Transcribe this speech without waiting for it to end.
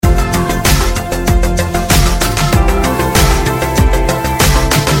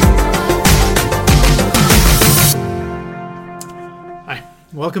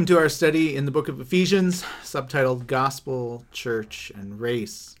Welcome to our study in the book of Ephesians, subtitled Gospel, Church, and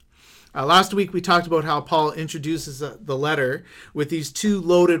Race. Last week we talked about how Paul introduces the letter with these two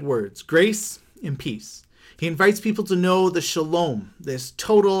loaded words, grace and peace. He invites people to know the shalom, this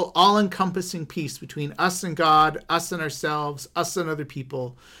total, all-encompassing peace between us and God, us and ourselves, us and other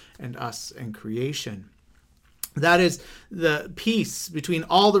people, and us and creation. That is the peace between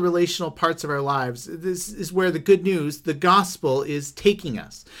all the relational parts of our lives. This is where the good news, the gospel, is taking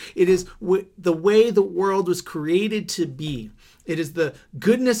us. It is the way the world was created to be. It is the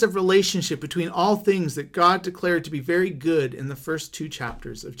goodness of relationship between all things that God declared to be very good in the first two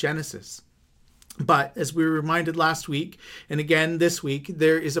chapters of Genesis. But as we were reminded last week, and again this week,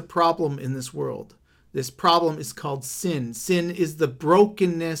 there is a problem in this world. This problem is called sin. Sin is the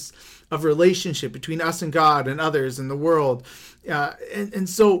brokenness of relationship between us and God and others and the world. And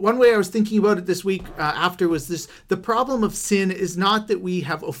so one way I was thinking about it this week after was this: the problem of sin is not that we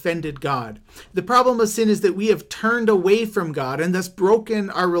have offended God. The problem of sin is that we have turned away from God and thus broken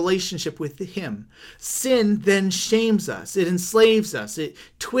our relationship with Him. Sin then shames us. It enslaves us. It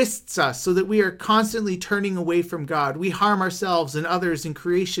twists us so that we are constantly turning away from God. We harm ourselves and others in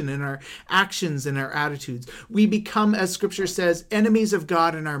creation in our actions and our attitudes. We become, as Scripture says, enemies of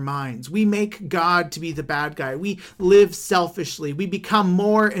God in our minds. We make God to be the bad guy. We live selfishly. We become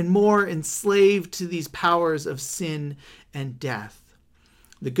more and more enslaved to these powers of sin and death.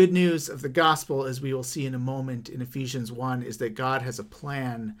 The good news of the gospel, as we will see in a moment in Ephesians 1, is that God has a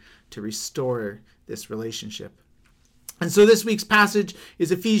plan to restore this relationship. And so this week's passage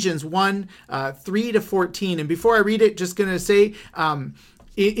is Ephesians 1, 3 to 14. And before I read it, just going to say,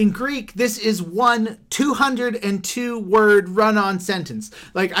 in Greek, this is one 202-word run-on sentence.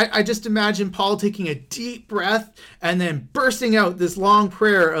 Like, I just imagine Paul taking a deep breath and then bursting out this long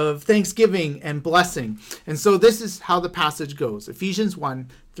prayer of thanksgiving and blessing. And so this is how the passage goes. Ephesians 1,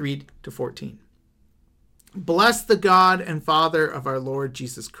 3 to 14. Bless the God and Father of our Lord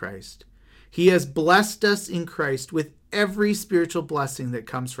Jesus Christ. He has blessed us in Christ with every spiritual blessing that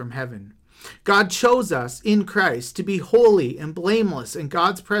comes from heaven. God chose us in Christ to be holy and blameless in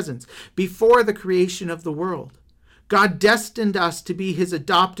God's presence before the creation of the world. God destined us to be His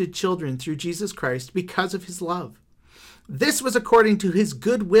adopted children through Jesus Christ because of His love. This was according to His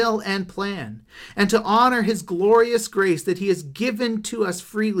good will and plan, and to honor His glorious grace that He has given to us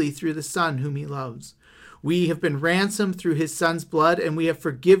freely through the Son whom He loves. We have been ransomed through His Son's blood, and we have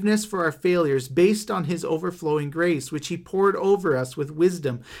forgiveness for our failures based on His overflowing grace, which He poured over us with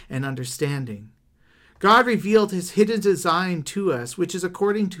wisdom and understanding. God revealed His hidden design to us, which is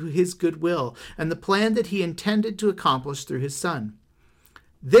according to His good will, and the plan that He intended to accomplish through His Son.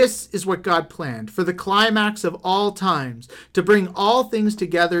 This is what God planned for the climax of all times, to bring all things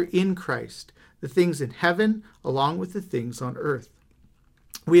together in Christ, the things in heaven along with the things on earth.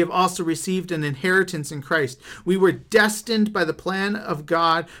 We have also received an inheritance in Christ. We were destined by the plan of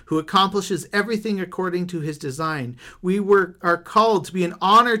God, who accomplishes everything according to His design. We are called to be an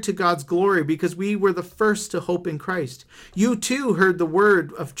honor to God's glory because we were the first to hope in Christ. You too heard the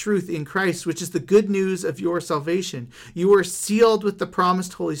word of truth in Christ, which is the good news of your salvation. You were sealed with the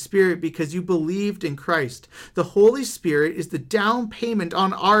promised Holy Spirit because you believed in Christ. The Holy Spirit is the down payment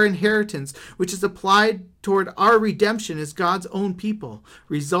on our inheritance, which is applied toward our redemption as God's own people,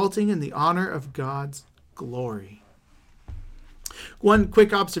 resulting in the honor of God's glory. One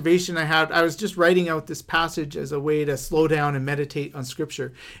quick observation I had, I was just writing out this passage as a way to slow down and meditate on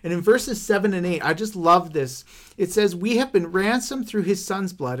Scripture. And in verses 7 and 8, I just love this. It says, we have been ransomed through His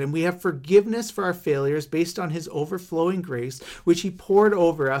Son's blood, and we have forgiveness for our failures based on His overflowing grace, which He poured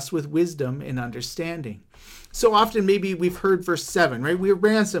over us with wisdom and understanding. So often maybe we've heard verse 7, right? We are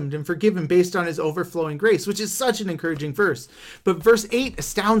ransomed and forgiven based on His overflowing grace, which is such an encouraging verse. But verse 8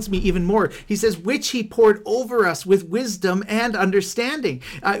 astounds me even more. He says, which He poured over us with wisdom and understanding.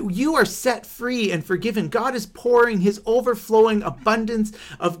 You are set free and forgiven. God is pouring His overflowing abundance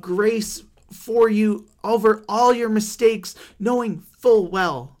of grace for you over all your mistakes, knowing full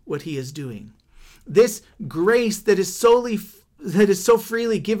well what He is doing. This grace that is so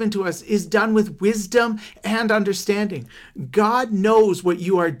freely given to us is done with wisdom and understanding. God knows what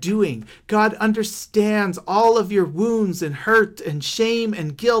you are doing. God understands all of your wounds and hurt and shame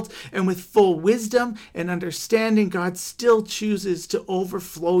and guilt, and with full wisdom and understanding, God still chooses to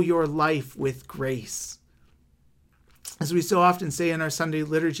overflow your life with grace. As we so often say in our Sunday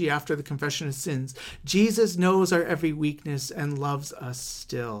liturgy after the confession of sins, Jesus knows our every weakness and loves us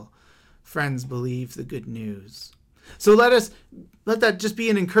still. Friends, believe the good news. So let that just be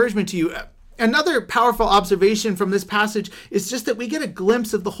an encouragement to you. Another powerful observation from this passage is just that we get a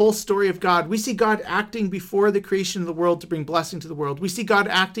glimpse of the whole story of God. We see God acting before the creation of the world to bring blessing to the world. We see God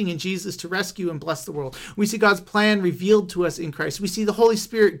acting in Jesus to rescue and bless the world. We see God's plan revealed to us in Christ. We see the Holy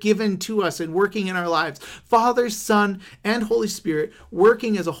Spirit given to us and working in our lives. Father, Son, and Holy Spirit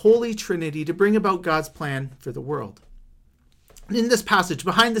working as a holy trinity to bring about God's plan for the world. In this passage,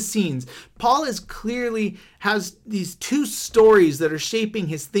 behind the scenes, Paul has these two stories that are shaping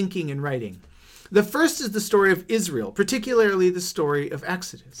his thinking and writing. The first is the story of Israel, particularly the story of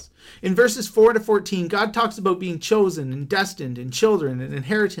Exodus. In verses 4 to 14, God talks about being chosen and destined and children and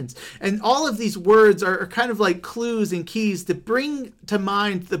inheritance. And all of these words are kind of like clues and keys to bring to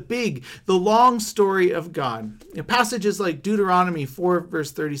mind the long story of God. Passages like Deuteronomy 4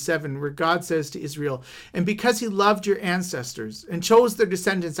 verse 37, where God says to Israel, "And because he loved your ancestors and chose their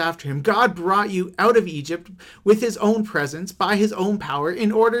descendants after him, God brought you out of Egypt with his own presence, by his own power,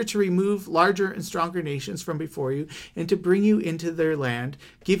 in order to remove larger and stronger nations from before you and to bring you into their land,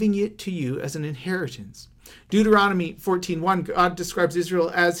 giving it to you as an inheritance." Deuteronomy 14:1, God describes Israel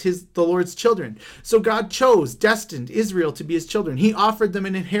as the Lord's children. So God destined Israel to be his children. He offered them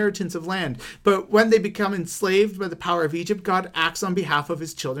an inheritance of land. But when they become enslaved by the power of Egypt, God acts on behalf of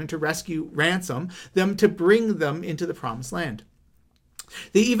his children to ransom them, to bring them into the promised land.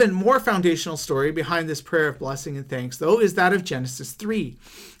 The even more foundational story behind this prayer of blessing and thanks, though, is that of Genesis 3.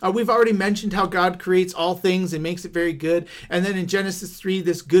 We've already mentioned how God creates all things and makes it very good. And then in Genesis 3,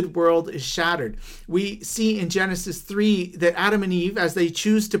 this good world is shattered. We see in Genesis 3 that Adam and Eve, as they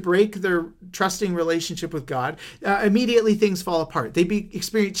choose to break their trusting relationship with God, immediately things fall apart. They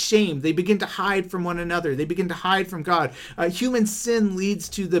experience shame. They begin to hide from one another. They begin to hide from God. Human sin leads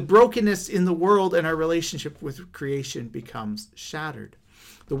to the brokenness in the world, and our relationship with creation becomes shattered.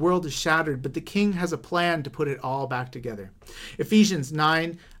 The world is shattered, but the King has a plan to put it all back together. Ephesians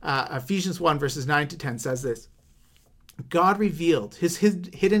 1 verses 9 to 10 says this: "God revealed his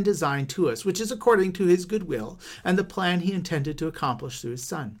hidden design to us, which is according to his good will and the plan he intended to accomplish through his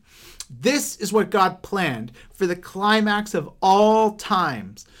Son." This is what God planned for the climax of all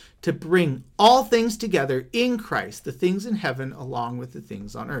times, to bring all things together in Christ, the things in heaven along with the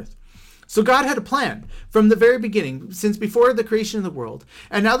things on earth. So God had a plan from the very beginning, since before the creation of the world.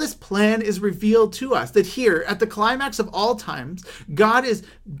 And now this plan is revealed to us, that here, at the climax of all times, God is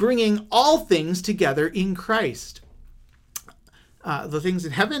bringing all things together in Christ. The things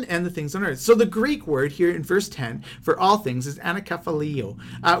in heaven and the things on earth. So the Greek word here in verse 10 for all things is anakephalio,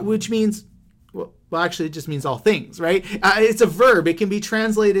 which means, well, actually it just means all things, right? It's a verb. It can be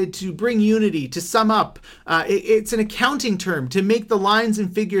translated to bring unity, to sum up. It's an accounting term, to make the lines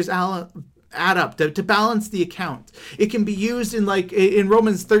and figures add up, to balance the account. It can be used in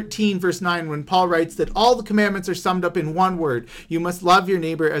Romans 13 verse 9, when Paul writes that all the commandments are summed up in one word: you must love your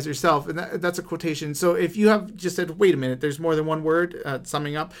neighbor as yourself. And that's a quotation. So if you have just said, wait a minute, there's more than one word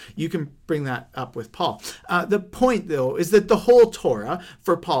summing up, you can bring that up with Paul. The point, though, is that the whole Torah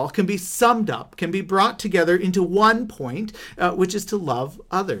for Paul can be summed up, can be brought together into one point, which is to love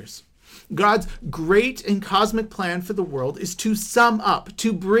others. God's great and cosmic plan for the world is to sum up,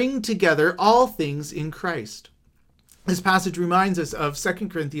 to bring together all things in Christ. This passage reminds us of 2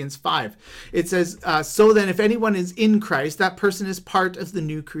 Corinthians 5. It says, "So then, if anyone is in Christ, that person is part of the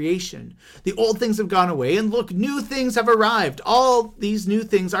new creation. The old things have gone away, and look, new things have arrived. All these new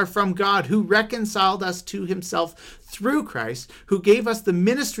things are from God, who reconciled us to himself through Christ, who gave us the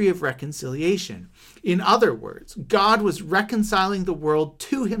ministry of reconciliation." In other words, God was reconciling the world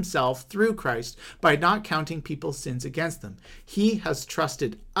to himself through Christ by not counting people's sins against them. He has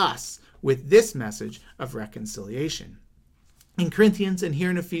trusted us with this message of reconciliation. In Corinthians and here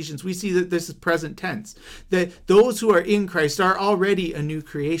in Ephesians, we see that this is present tense, that those who are in Christ are already a new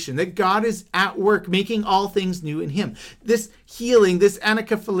creation, that God is at work making all things new in him. This healing, this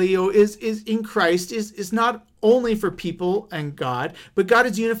anakephalio is in Christ, is not only for people and God, but God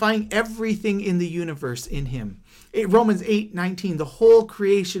is unifying everything in the universe in him. Romans 8:19, the whole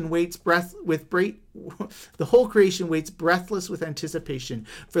creation waits breathless with anticipation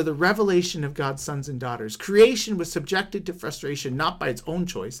for the revelation of God's sons and daughters. Creation was subjected to frustration, not by its own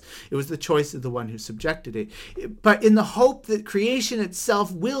choice. It was the choice of the one who subjected it. But in the hope that creation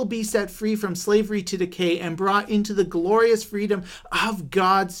itself will be set free from slavery to decay and brought into the glorious freedom of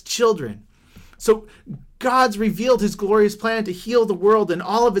God's children. So God's revealed his glorious plan to heal the world and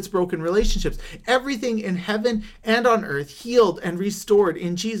all of its broken relationships. Everything in heaven and on earth healed and restored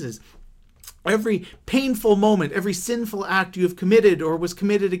in Jesus. Every painful moment, every sinful act you have committed or was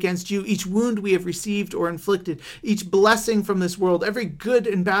committed against you, each wound we have received or inflicted, each blessing from this world, every good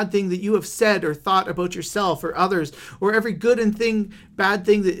and bad thing that you have said or thought about yourself or others, or every good and bad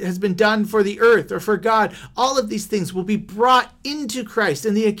thing that has been done for the earth or for God, all of these things will be brought into Christ,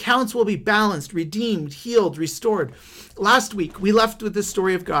 and the accounts will be balanced, redeemed, healed, restored. Last week, we left with the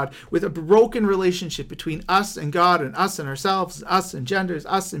story of God, with a broken relationship between us and God, and us and ourselves, us and genders,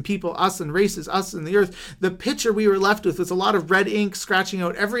 us and people, us and races, us and the earth. The picture we were left with was a lot of red ink scratching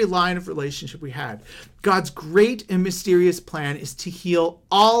out every line of relationship we had. God's great and mysterious plan is to heal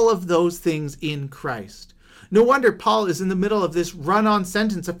all of those things in Christ. No wonder Paul is in the middle of this run-on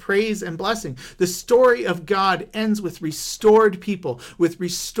sentence of praise and blessing. The story of God ends with restored people, with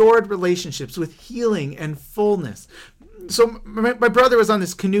restored relationships, with healing and fullness. So my brother was on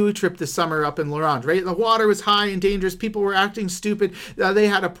this canoe trip this summer up in Laurent, right? The water was high and dangerous. People were acting stupid. They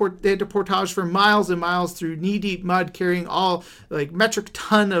had to portage for miles and miles through knee-deep mud, carrying all like metric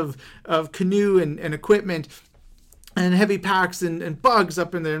ton of canoe and equipment, and heavy packs and bugs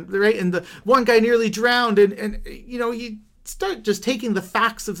up in there, right? And the one guy nearly drowned, and you start just taking the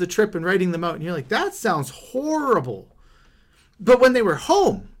facts of the trip and writing them out, and you're like, that sounds horrible. But when they were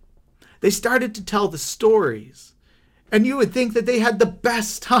home, they started to tell the stories. And you would think that they had the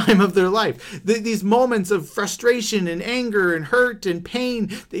best time of their life. These moments of frustration and anger and hurt and pain,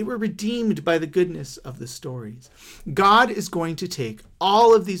 they were redeemed by the goodness of the stories. God is going to take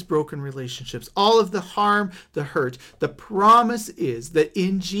all of these broken relationships, all of the harm, the hurt. The promise is that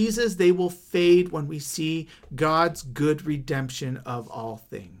in Jesus they will fade when we see God's good redemption of all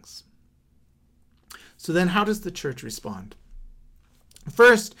things. So then how does the church respond?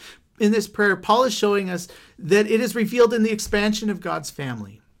 First, in this prayer, Paul is showing us that it is revealed in the expansion of God's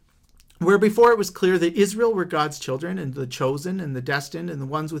family. Where before it was clear that Israel were God's children and the chosen and the destined and the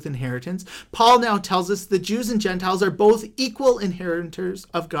ones with inheritance, Paul now tells us that Jews and Gentiles are both equal inheritors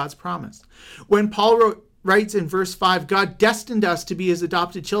of God's promise. When Paul writes in verse 5, God destined us to be his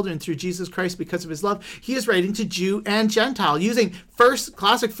adopted children through Jesus Christ because of his love, he is writing to Jew and Gentile, using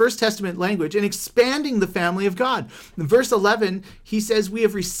classic First Testament language and expanding the family of God. In verse 11, he says, we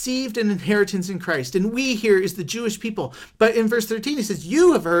have received an inheritance in Christ, and we here is the Jewish people. But in verse 13, he says,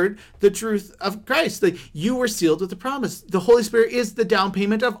 you have heard the truth of Christ, that you were sealed with the promise. The Holy Spirit is the down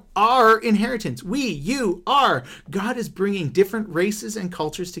payment of our inheritance. We, you, are. God is bringing different races and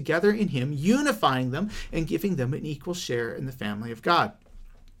cultures together in him, unifying them and giving them an equal share in the family of God.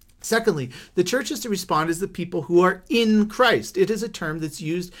 Secondly, the church is to respond as the people who are in Christ. It is a term that's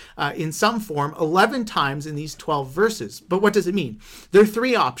used in some form 11 times in these 12 verses. But what does it mean? There are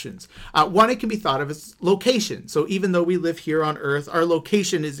three options. One, it can be thought of as location. So even though we live here on earth, our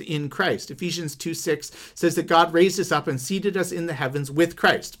location is in Christ. Ephesians 2:6 says that God raised us up and seated us in the heavens with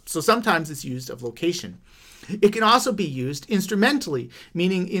Christ. So sometimes it's used of location. It can also be used instrumentally,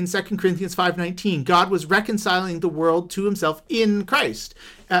 meaning in 2 Corinthians 5:19, God was reconciling the world to himself in Christ.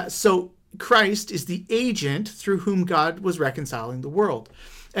 So Christ is the agent through whom God was reconciling the world.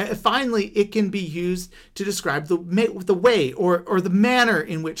 Finally, it can be used to describe the way or the manner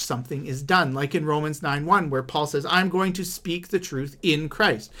in which something is done, like in Romans 9:1, where Paul says, I'm going to speak the truth in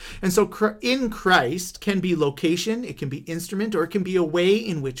Christ. And so in Christ can be location, it can be instrument, or it can be a way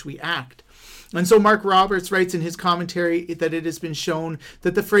in which we act. And so Mark Roberts writes in his commentary that it has been shown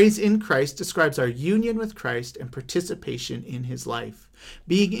that the phrase in Christ describes our union with Christ and participation in his life.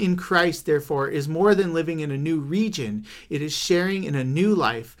 Being in Christ, therefore, is more than living in a new region. It is sharing in a new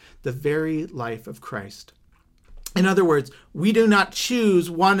life, the very life of Christ. In other words, we do not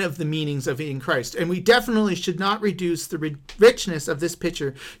choose one of the meanings of in Christ, and we definitely should not reduce the richness of this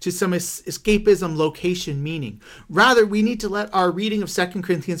picture to some escapism location meaning. Rather, we need to let our reading of 2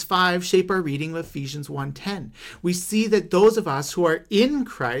 Corinthians 5 shape our reading of Ephesians 1:10. We see that those of us who are in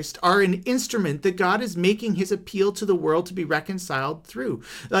Christ are an instrument that God is making his appeal to the world to be reconciled through.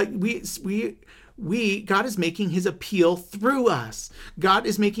 God is making his appeal through us. God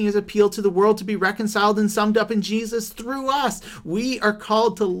is making his appeal to the world to be reconciled and summed up in Jesus through us. We are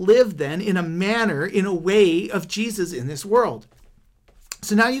called to live then in a way of Jesus in this world.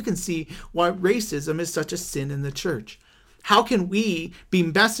 So now you can see why racism is such a sin in the church. How can we be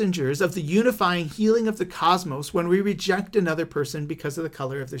messengers of the unifying healing of the cosmos when we reject another person because of the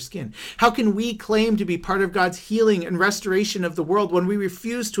color of their skin? How can we claim to be part of God's healing and restoration of the world when we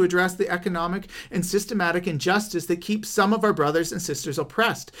refuse to address the economic and systematic injustice that keeps some of our brothers and sisters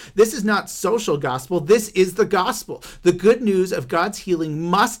oppressed? This is not social gospel. This is the gospel. The good news of God's healing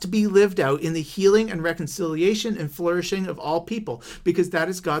must be lived out in the healing and reconciliation and flourishing of all people, because that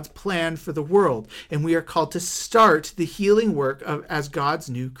is God's plan for the world. And we are called to start the healing work as God's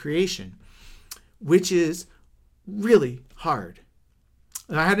new creation, which is really hard.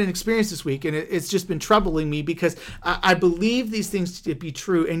 And I had an experience this week, and it's just been troubling me because I believe these things to be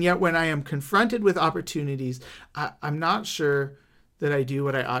true, and yet when I am confronted with opportunities, I'm not sure that I do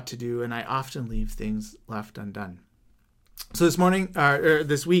what I ought to do, and I often leave things left undone. So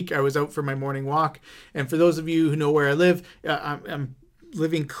this week, I was out for my morning walk. And for those of you who know where I live, I'm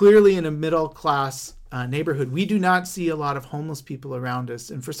living clearly in a middle-class neighborhood. We do not see a lot of homeless people around us.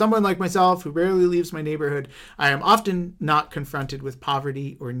 And for someone like myself who rarely leaves my neighborhood, I am often not confronted with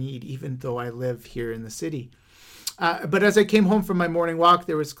poverty or need, even though I live here in the city. But as I came home from my morning walk,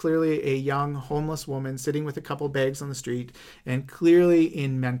 there was clearly a young homeless woman sitting with a couple bags on the street and clearly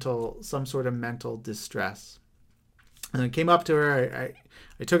in some sort of mental distress. And I came up to her.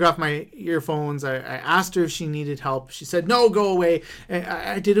 I took off my earphones. I asked her if she needed help. She said, "No, go away." And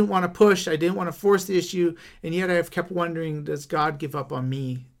I didn't want to push. I didn't want to force the issue. And yet I have kept wondering, does God give up on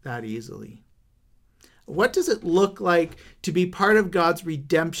me that easily? What does it look like to be part of God's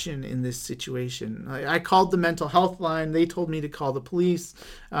redemption in this situation? I called the mental health line. They told me to call the police.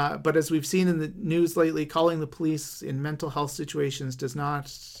 But as we've seen in the news lately, calling the police in mental health situations does not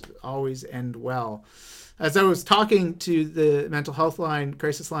always end well. As I was talking to the mental health line,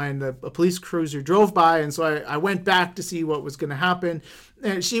 crisis line, a police cruiser drove by, and so I went back to see what was going to happen,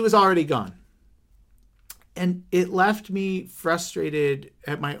 and she was already gone. And it left me frustrated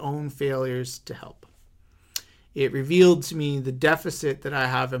at my own failures to help. It revealed to me the deficit that I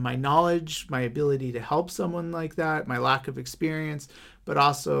have in my knowledge, my ability to help someone like that, my lack of experience, but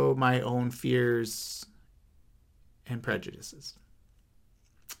also my own fears and prejudices.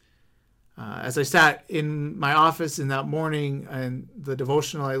 As I sat in my office in that morning, and the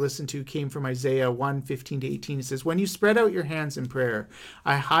devotional I listened to came from Isaiah 1:15-18. It says, "When you spread out your hands in prayer,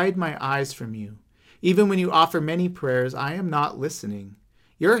 I hide my eyes from you. Even when you offer many prayers, I am not listening.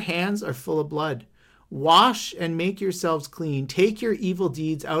 Your hands are full of blood. Wash and make yourselves clean. Take your evil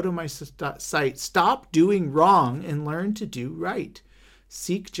deeds out of my sight. Stop doing wrong and learn to do right.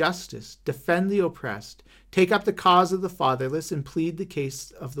 Seek justice. Defend the oppressed. Take up the cause of the fatherless and plead the case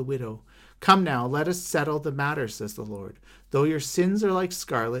of the widow. Come now, let us settle the matter, says the Lord. Though your sins are like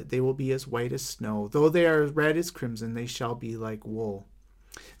scarlet, they will be as white as snow. Though they are red as crimson, they shall be like wool."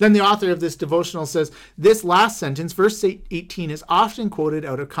 Then the author of this devotional says, this last sentence, verse 18, is often quoted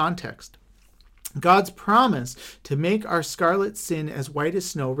out of context. God's promise to make our scarlet sin as white as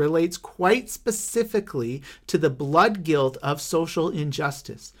snow relates quite specifically to the blood guilt of social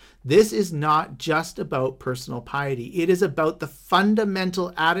injustice. This is not just about personal piety. It is about the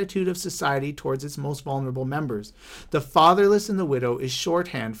fundamental attitude of society towards its most vulnerable members. The fatherless and the widow is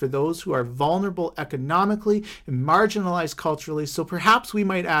shorthand for those who are vulnerable economically and marginalized culturally, so perhaps we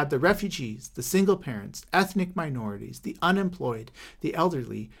might add the refugees, the single parents, ethnic minorities, the unemployed, the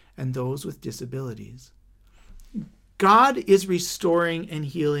elderly, and those with disabilities. God is restoring and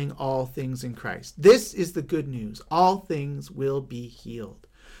healing all things in Christ. This is the good news. All things will be healed.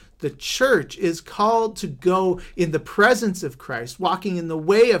 The church is called to go in the presence of Christ, walking in the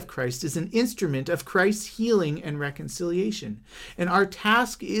way of Christ as an instrument of Christ's healing and reconciliation. And our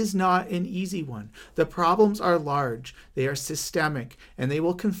task is not an easy one. The problems are large, they are systemic, and they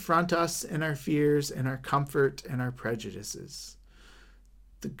will confront us and our fears and our comfort and our prejudices.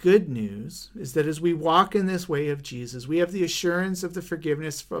 The good news is that as we walk in this way of Jesus, we have the assurance of the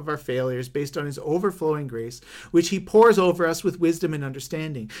forgiveness of our failures based on his overflowing grace, which he pours over us with wisdom and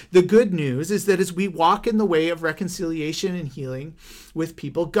understanding. The good news is that as we walk in the way of reconciliation and healing with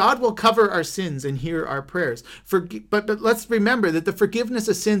people, God will cover our sins and hear our prayers. But let's remember that the forgiveness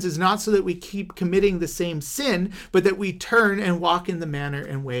of sins is not so that we keep committing the same sin, but that we turn and walk in the manner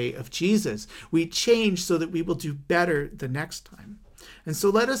and way of Jesus. We change so that we will do better the next time. And so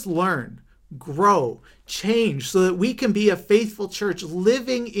let us learn, grow, change so that we can be a faithful church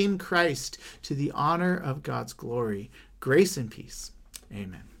living in Christ to the honor of God's glory. Grace and peace.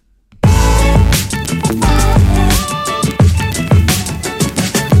 Amen.